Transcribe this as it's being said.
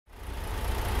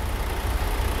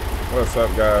What's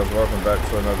up, guys? Welcome back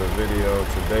to another video.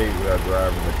 Today we are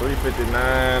driving the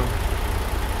 359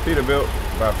 Peterbilt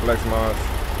by Flexmods.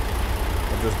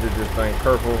 I just did this thing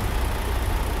purple,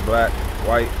 black,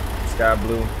 white, sky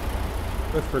blue.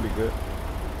 Looks pretty good.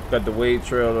 Got the Wade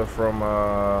trailer from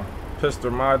pizzster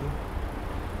modding.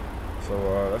 So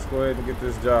let's go ahead and get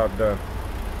this job done.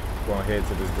 Going to head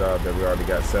to this job that we already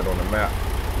got set on the map.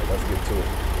 So let's get to it.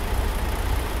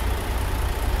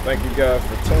 Thank you guys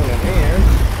for tuning in.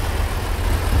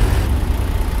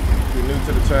 If you're new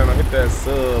to the channel, hit that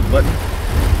sub button.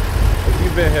 If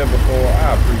you've been here before,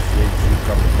 I appreciate you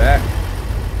coming back.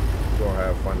 We're gonna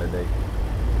have fun today.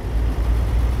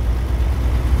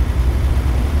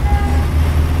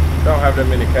 Don't have that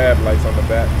many cab lights on the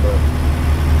back, but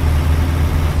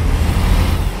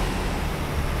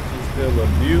she's still a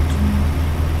beaut.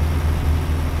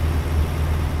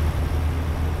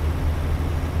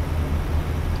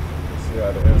 Let's see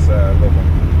how the inside looking.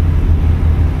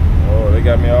 Oh, they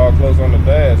got me all close on the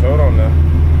dash. Hold on now.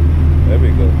 There we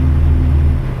go.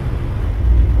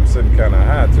 I'm sitting kind of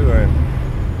high too, ain't I?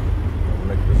 I'll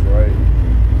make this right.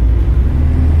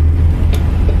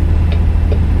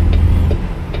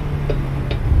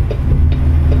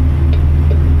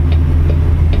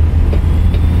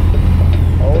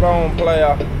 Hold on,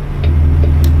 player.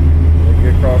 Let me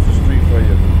get across the street for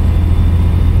you.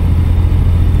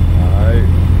 Alright.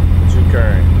 What you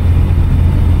carrying?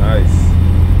 Nice.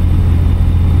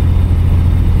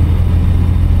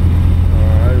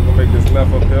 Make this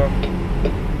left up here.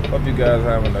 Hope you guys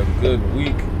having a good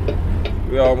week.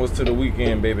 We almost to the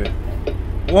weekend, baby.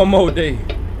 One more day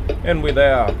and we're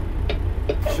there.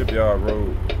 Shipyard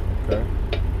Road. Okay.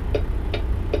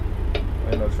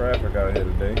 Ain't no traffic out here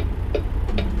today.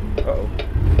 Uh-oh.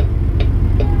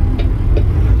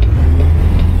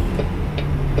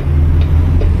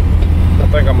 I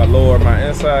think I'm gonna lower my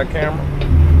inside camera,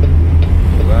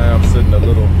 because I am sitting a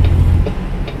little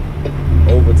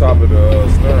over top of the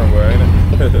steering wheel, ain't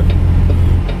it?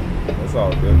 That's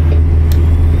all good.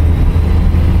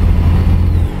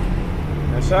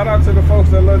 And shout out to the folks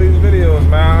that love these videos,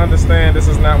 man. I understand this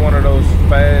is not one of those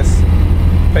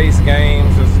fast-paced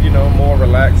games. It's, you know, more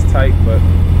relaxed type, but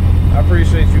I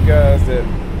appreciate you guys that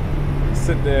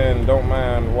sit there and don't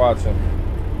mind watching.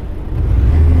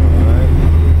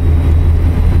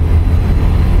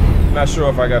 Not sure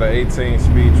if I got an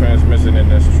 18-speed transmission in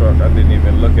this truck. I didn't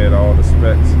even look at all the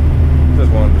specs.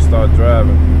 Just wanted to start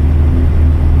driving.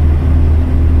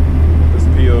 This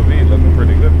POV looking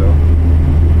pretty good though.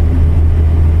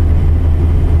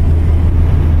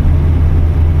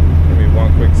 Give me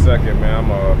one quick second, man. I'm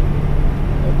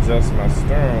gonna adjust my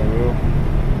steering wheel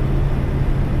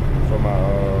for my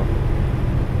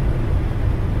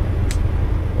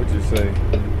what you say?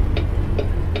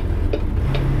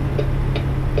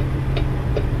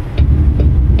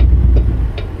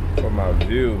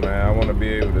 View, man. I want to be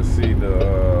able to see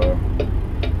the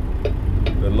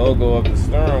logo of the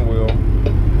steering wheel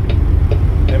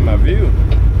in my view.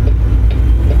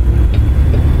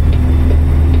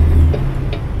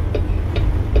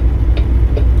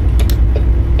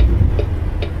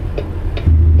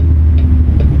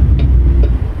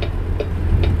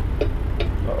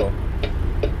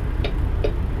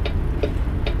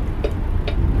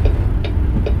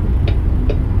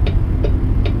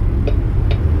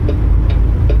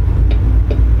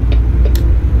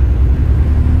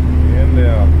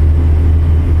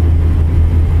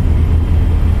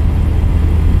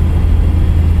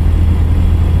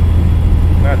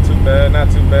 Not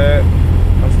too bad.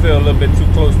 I'm still a little bit too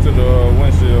close to the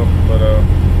windshield, but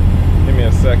give me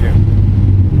a second.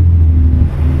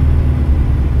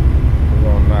 We're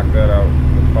gonna knock that out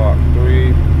the park.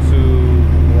 3,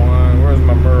 2, 1. Where's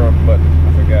my mirror button?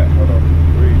 I forgot. Hold on.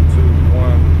 3, 2,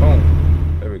 1.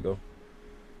 Boom. There we go.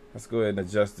 Let's go ahead and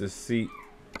adjust this seat.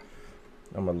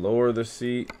 I'm gonna lower the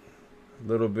seat a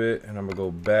little bit, and I'm gonna go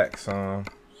back some.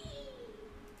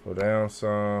 Go down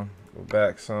some. Go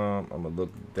back some. I'm gonna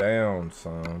look down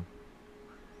some.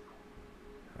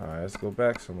 Alright, let's go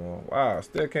back some more. Wow, I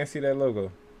still can't see that logo.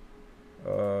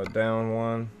 Down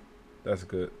one. That's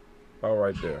good. All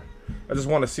right there. I just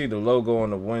want to see the logo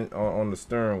on the on the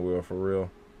steering wheel for real.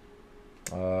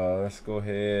 Let's go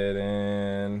ahead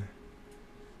and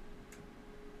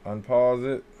unpause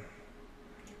it.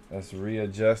 Let's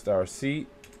readjust our seat.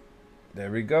 There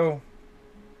we go.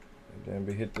 And then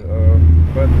we hit the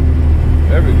button.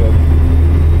 There we go.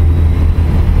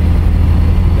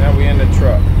 Now we in the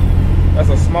truck. That's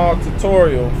a small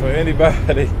tutorial for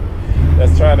anybody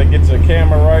that's trying to get your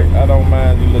camera right. I don't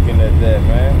mind you looking at that,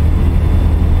 man.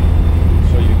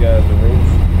 Show you guys the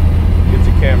ropes. Get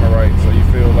your camera right so you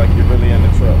feel like you're really in the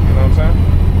truck. You know what I'm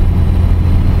saying?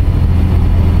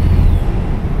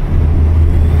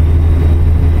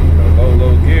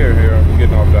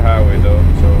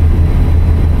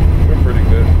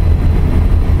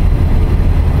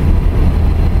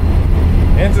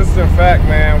 in fact,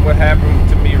 man, what happened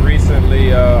to me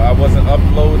recently, I wasn't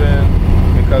uploading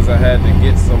because I had to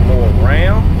get some more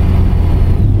RAM.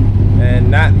 And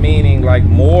not meaning like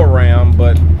more RAM,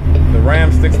 but the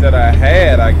RAM sticks that I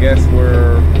had, I guess,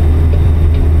 were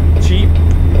cheap,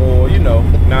 or you know,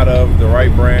 not of the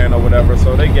right brand or whatever,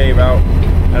 so they gave out.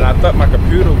 And I thought my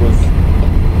computer was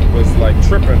like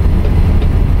tripping,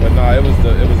 but no, it was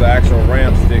the actual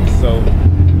RAM stick. So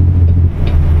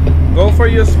go for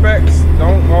your specs.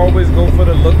 Don't always go for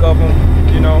the look of them,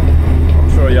 you know. I'm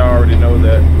sure y'all already know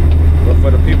that. But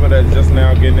for the people that's just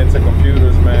now getting into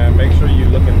computers, man, make sure you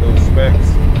look at those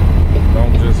specs.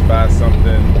 Don't just buy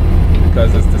something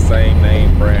because it's the same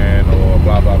name brand or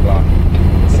blah blah blah.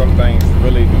 Some things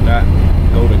really do not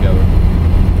go together.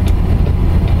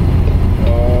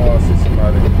 Oh, I see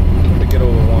somebody. Let me get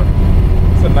over one.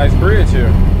 It's a nice bridge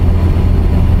here.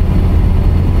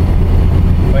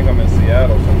 I think I'm in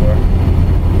Seattle somewhere.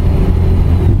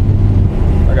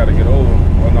 I gotta get over.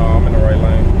 Oh no, I'm in the right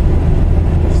lane.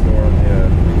 The store, yeah,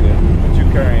 we good. What you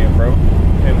carrying, bro?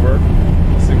 Kenworth.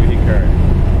 Let's see what he carrying.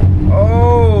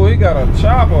 Oh, he got a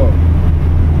chopper.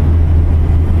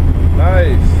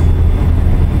 Nice.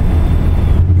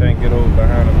 Can't get over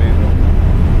behind him either.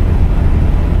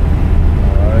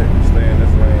 Alright, stay in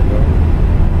this lane though.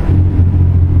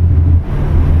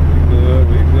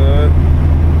 We good.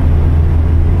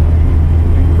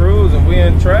 We cruising, we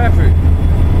in traffic.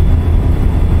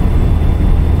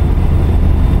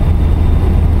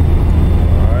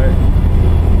 Alright.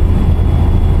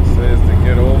 It says to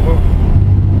get over.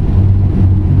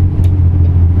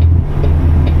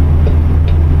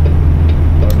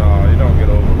 Oh no, you don't get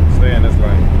over. Stay in this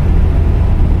lane.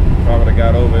 If I would have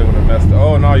got over, it would have messed up.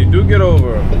 Oh no, you do get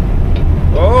over.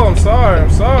 Oh, I'm sorry.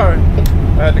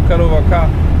 I had to cut over a cop.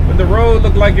 But the road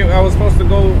looked like I was supposed to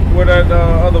go where that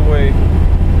other way.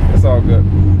 It's all good.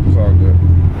 It's all good.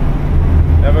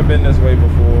 Never been this way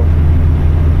before.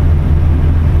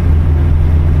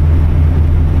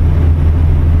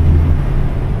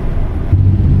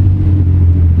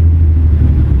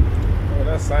 Oh,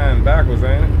 that sign backwards,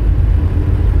 ain't it?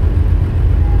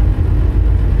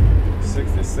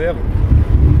 67.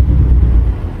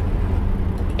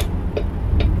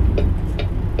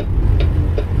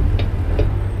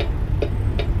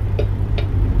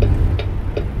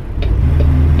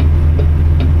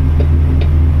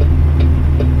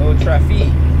 No traffic.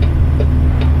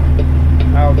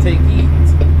 I'll take it.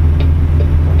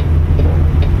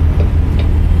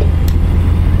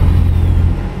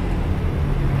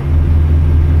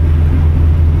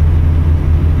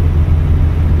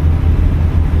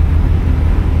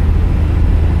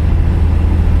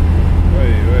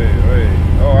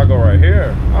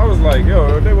 Like,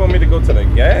 yo, they want me to go to the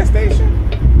gas station?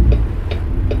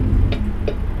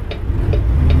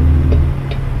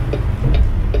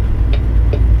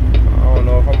 I don't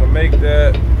know if I'm gonna make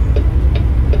that.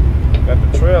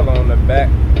 Got the trail on the back.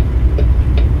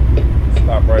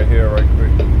 Stop right here right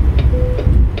quick.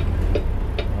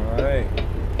 Alright.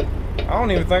 I don't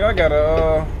even think I got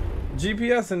a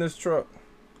GPS in this truck.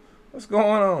 What's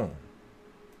going on?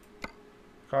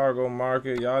 Cargo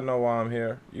market. Y'all know why I'm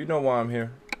here. You know why I'm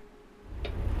here.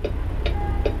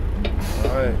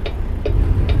 Alright.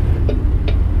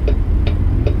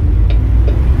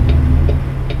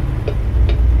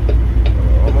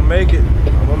 I'm gonna make it.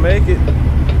 I'm gonna make it.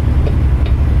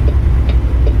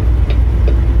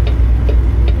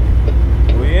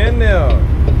 We in there.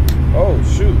 Oh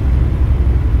shoot.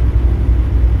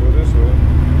 Go this way.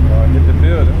 Hit the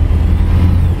building.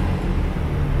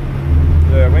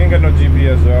 Yeah, we ain't got no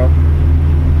GPS, y'all.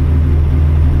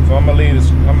 So I'm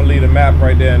gonna leave the map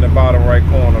right there in the bottom right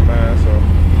corner, man. So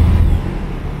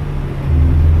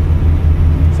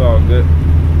it's all good.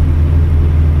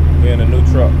 We're in a new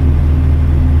truck.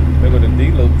 Look at the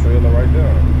D-loop trailer right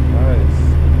there. Nice.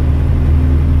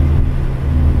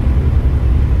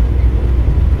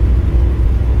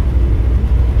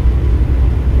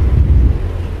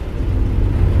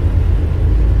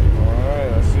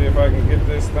 Alright, let's see if I can get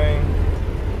this thing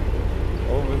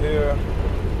over here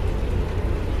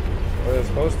where it's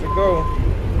supposed to go.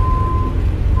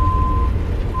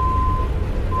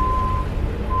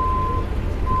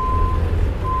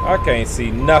 I can't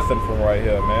see nothing from right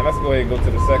here, man. Let's go ahead and go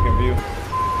to the second view.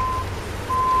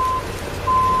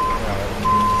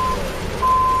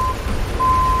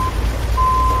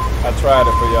 I tried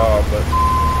it for y'all, but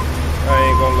I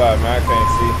ain't gonna lie, man. I can't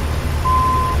see.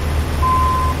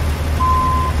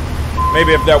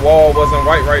 Maybe if that wall wasn't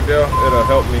right there, it'll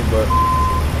help me, but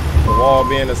the wall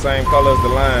being the same color as the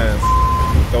lines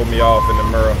throw me off in the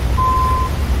mirror.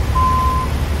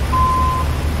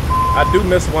 I do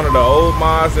miss one of the old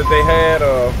mods that they had.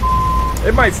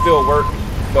 It might still work,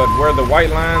 but where the white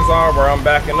lines are, where I'm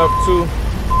backing up to,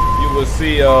 you will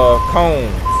see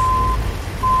cones.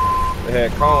 They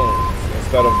had cones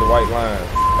instead of the white lines.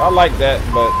 I like that,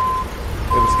 but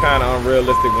it was kind of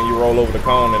unrealistic when you roll over the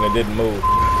cone and it didn't move.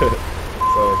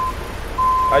 So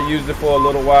I used it for a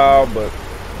little while, but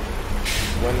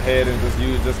went ahead and just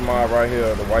used this mod right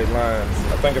here, the white lines.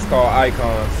 I think it's called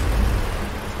Icons.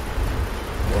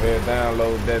 Go ahead,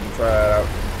 download that and try it out.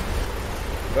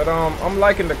 But I'm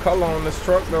liking the color on this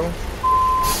truck though.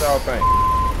 What y'all think?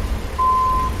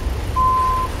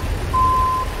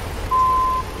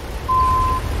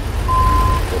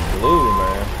 The blue,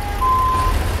 man.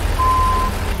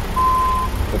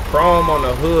 The chrome on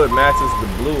the hood matches the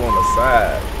blue on the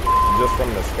side, just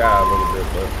from the sky a little bit,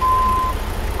 but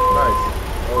nice.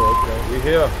 Oh, okay, we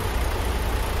here.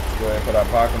 Let's go ahead and put our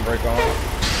parking brake on.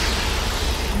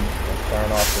 Let's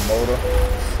turn off the motor.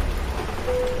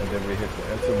 And then we hit the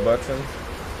enter button.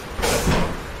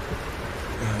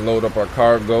 Load up our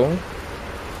cargo.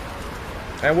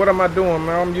 And what am I doing,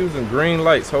 man? I'm using green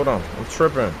lights. Hold on, I'm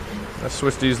tripping. Let's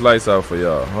switch these lights out for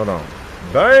y'all. Hold on.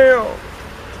 Damn!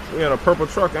 We in a purple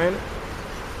truck, ain't it?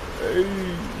 Hey.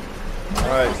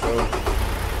 Alright, so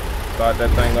start that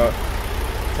thing up.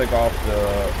 Take off the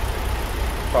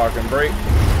parking brake.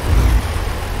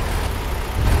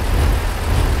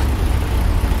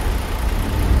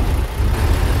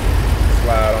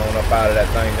 Slide on up out of that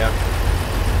thing now.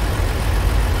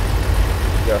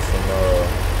 Got some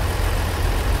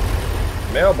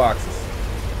mailboxes.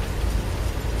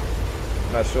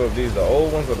 Not sure if these are the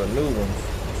old ones or the new ones.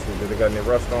 Let's see, did they got any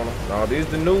rust on them? No, these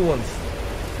are the new ones.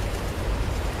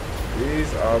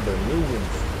 These are the new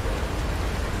ones.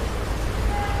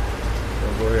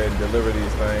 We'll go ahead and deliver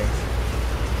these things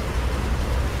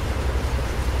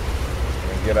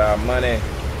and get our money.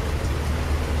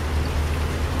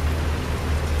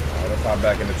 Let's hop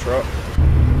back in the truck.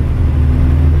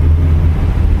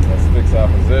 Let's fix our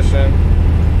position.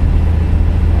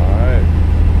 Alright.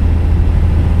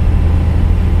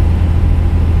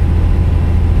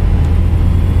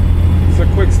 It's a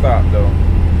quick stop though.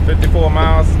 54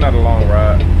 miles, it's not a long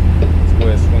ride. Let's go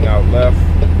ahead and swing out left.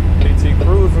 PT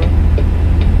Cruiser.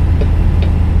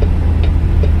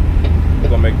 We're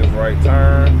gonna make this right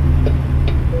turn.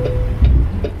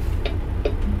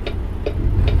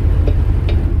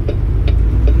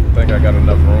 I think I got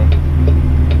enough room.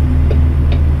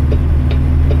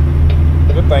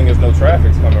 Good thing there's no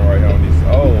traffic's coming right here on these.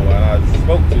 Oh, and I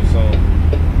spoke too soon.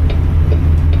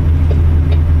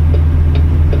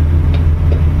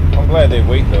 I'm glad they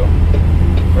wait though.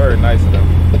 Very nice of them.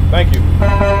 Thank you.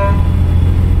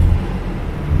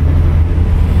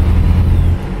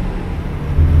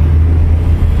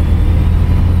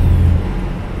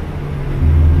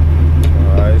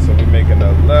 Alright, so we're making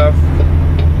a left.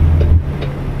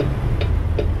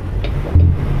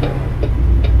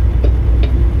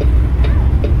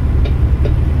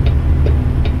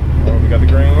 Got the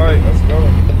green light, let's go.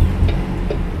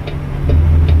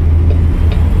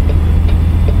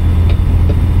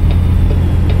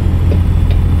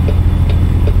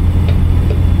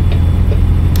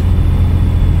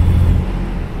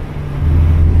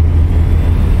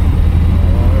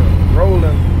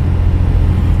 Rollin.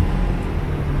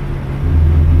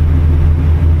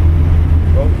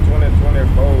 Go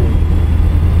 2024.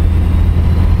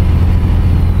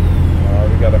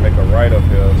 We gotta make a right up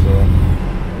here, so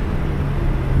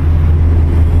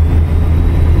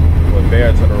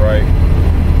bear to the right.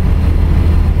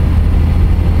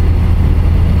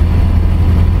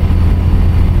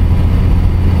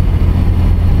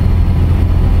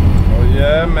 Oh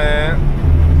yeah, man.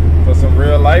 For some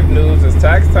real life news, it's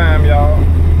tax time, y'all.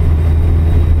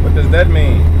 What does that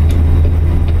mean?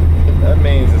 That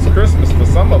means it's Christmas for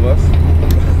some of us.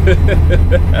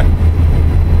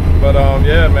 But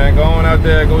yeah, man, go on out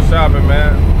there, go shopping,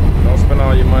 man. Don't spend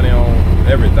all your money on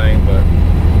everything, but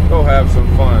go have some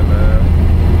fun, man.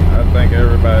 I think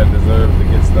everybody deserves to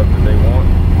get stuff that they want.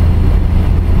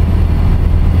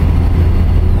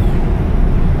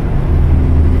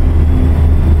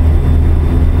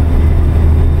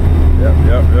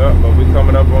 Yep. But we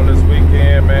coming up on this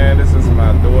weekend, man. This is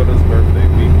my daughter's birthday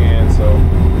weekend, so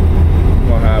we're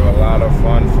gonna have a lot of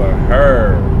fun for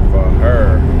her.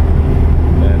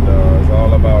 And it's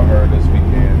all about her this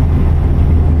weekend.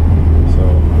 So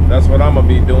that's what I'm gonna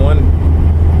be doing.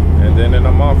 And then in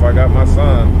a month, I got my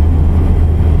son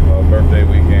birthday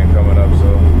weekend coming up, so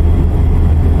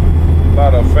a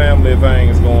lot of family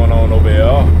things going on over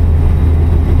here.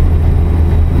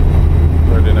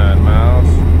 39 miles.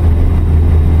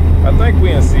 I think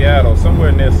we in Seattle,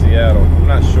 somewhere near Seattle. I'm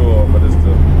not sure, but it's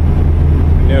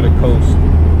near the coast.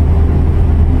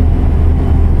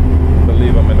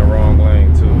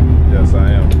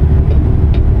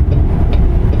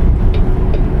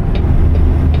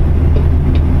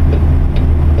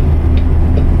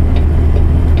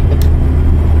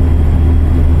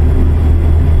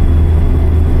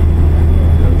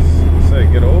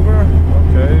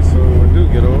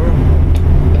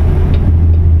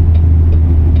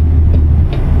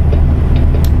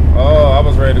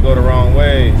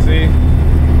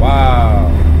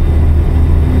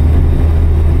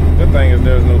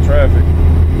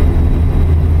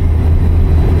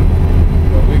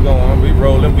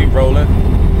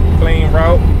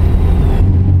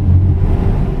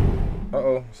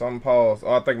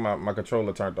 I think my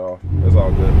controller turned off. It's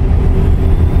all good.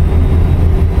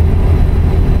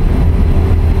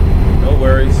 No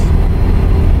worries.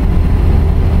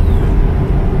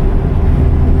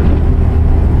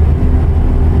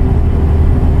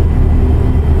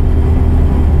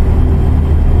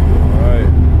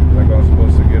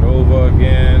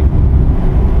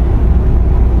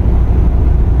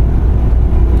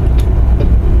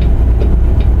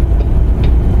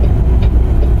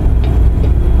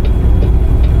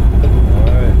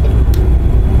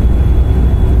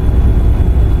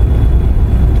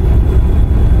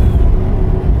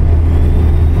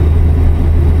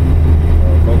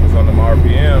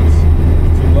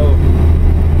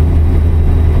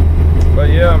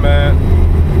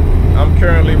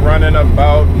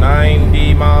 About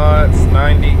 90 mods,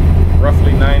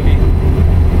 roughly 90,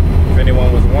 if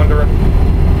anyone was wondering.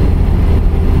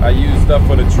 I use stuff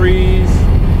for the trees,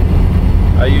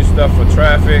 I use stuff for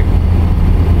traffic.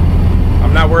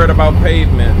 I'm not worried about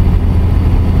pavement,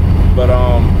 but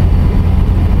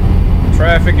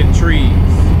traffic and trees,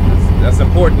 that's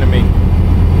important to me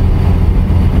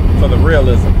for the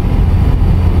realism.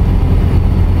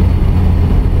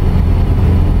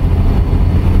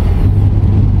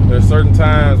 There's certain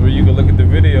times where you can look at the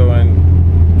video and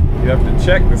you have to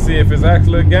check to see if it's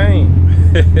actually a game.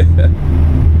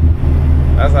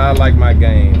 That's how I like my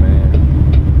game,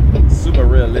 man. Super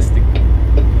realistic.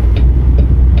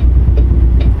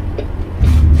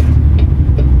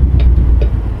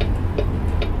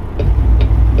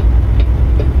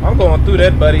 I'm going through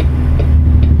that, buddy.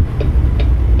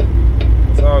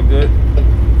 It's all good.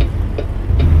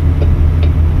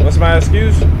 What's my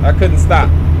excuse? I couldn't stop.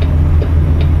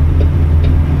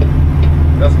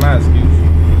 That's my excuse.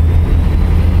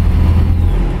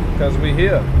 Because we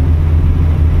here.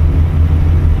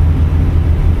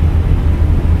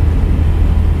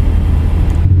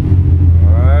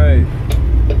 Alright.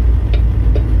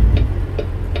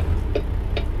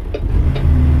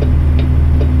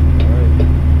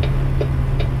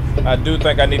 I do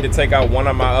think I need to take out one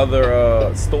of my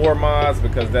other store mods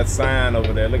because that sign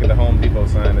over there, look at the Home Depot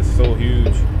sign, it's so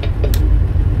huge.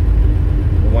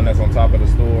 The one that's on top of the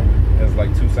store. There's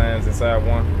like two signs inside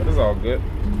one, but it's all good.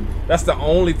 That's the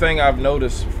only thing I've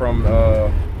noticed from my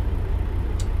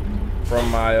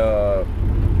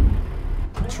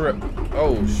trip.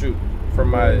 Oh shoot, from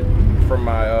my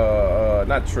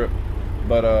not trip,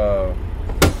 but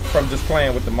from just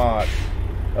playing with the mod.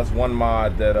 That's one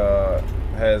mod that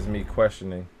has me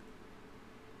questioning.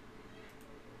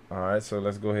 All right, so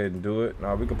let's go ahead and do it.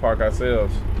 Now we can park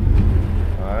ourselves.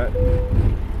 All right,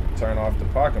 turn off the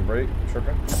parking brake.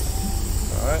 Tripping.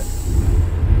 Alright.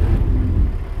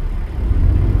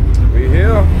 We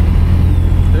here.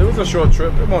 It was a short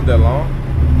trip. It wasn't that long.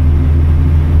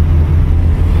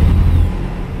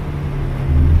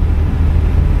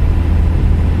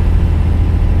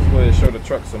 Let's go ahead and show the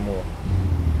truck some more.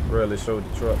 Really show the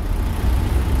truck.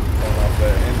 Turn off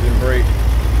that engine brake.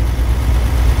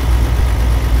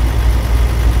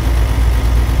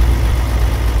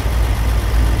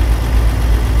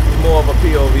 More of a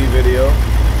POV video.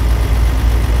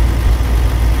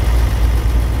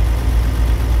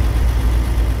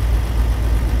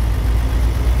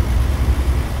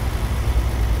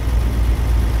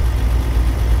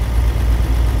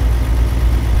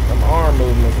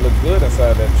 Movements look good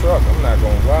inside that truck, I'm not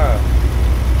gonna lie.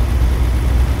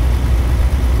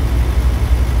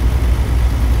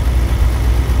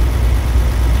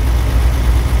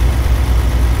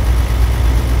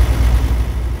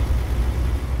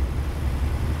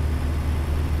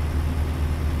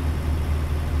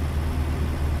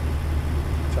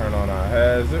 Turn on our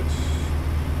hazards.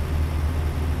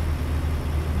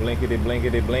 Blinkety,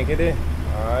 blinkety, blinkety.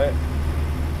 Alright.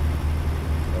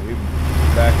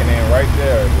 Backing in right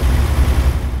there,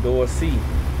 door C.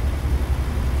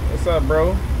 What's up,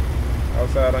 bro?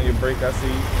 Outside on your brake, I see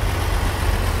you.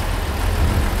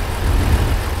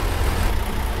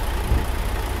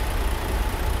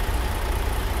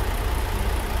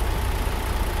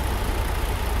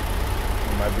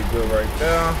 It might be good right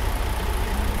there.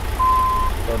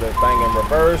 Throw that thing in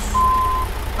reverse.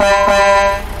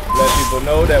 Let people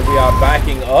know that we are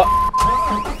backing up.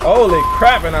 Holy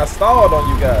crap, and I stalled on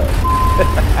you guys. We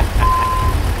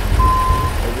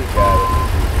got it.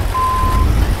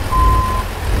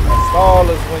 A stall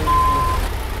is when you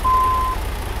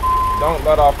don't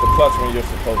let off the clutch when you're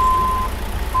supposed to.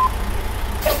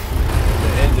 The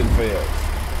engine fails.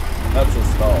 That's a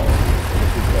stall. For the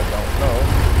people that don't know.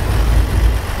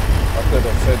 I could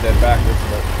have said that backwards,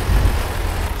 but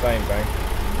same thing.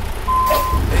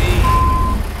 Hey,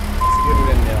 let's get it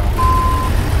in there.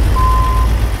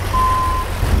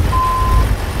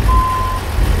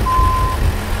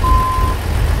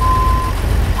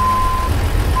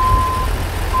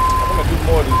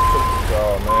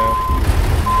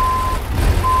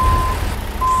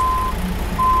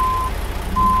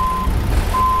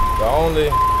 only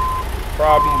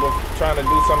problem with trying to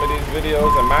do some of these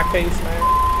videos, in my case, man,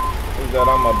 is that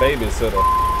I'm a babysitter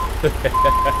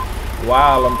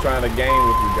while I'm trying to game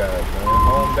with you guys, man.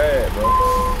 Home dad, bro.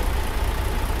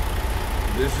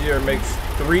 This year makes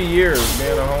 3 years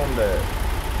being a home dad.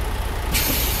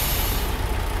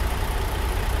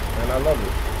 And I love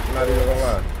it. I'm not even gonna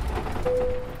lie.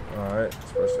 Alright,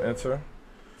 let's press enter.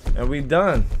 And we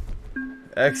done.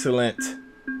 Excellent.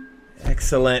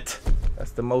 Excellent.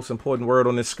 That's the most important word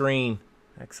on this screen.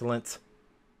 Excellent.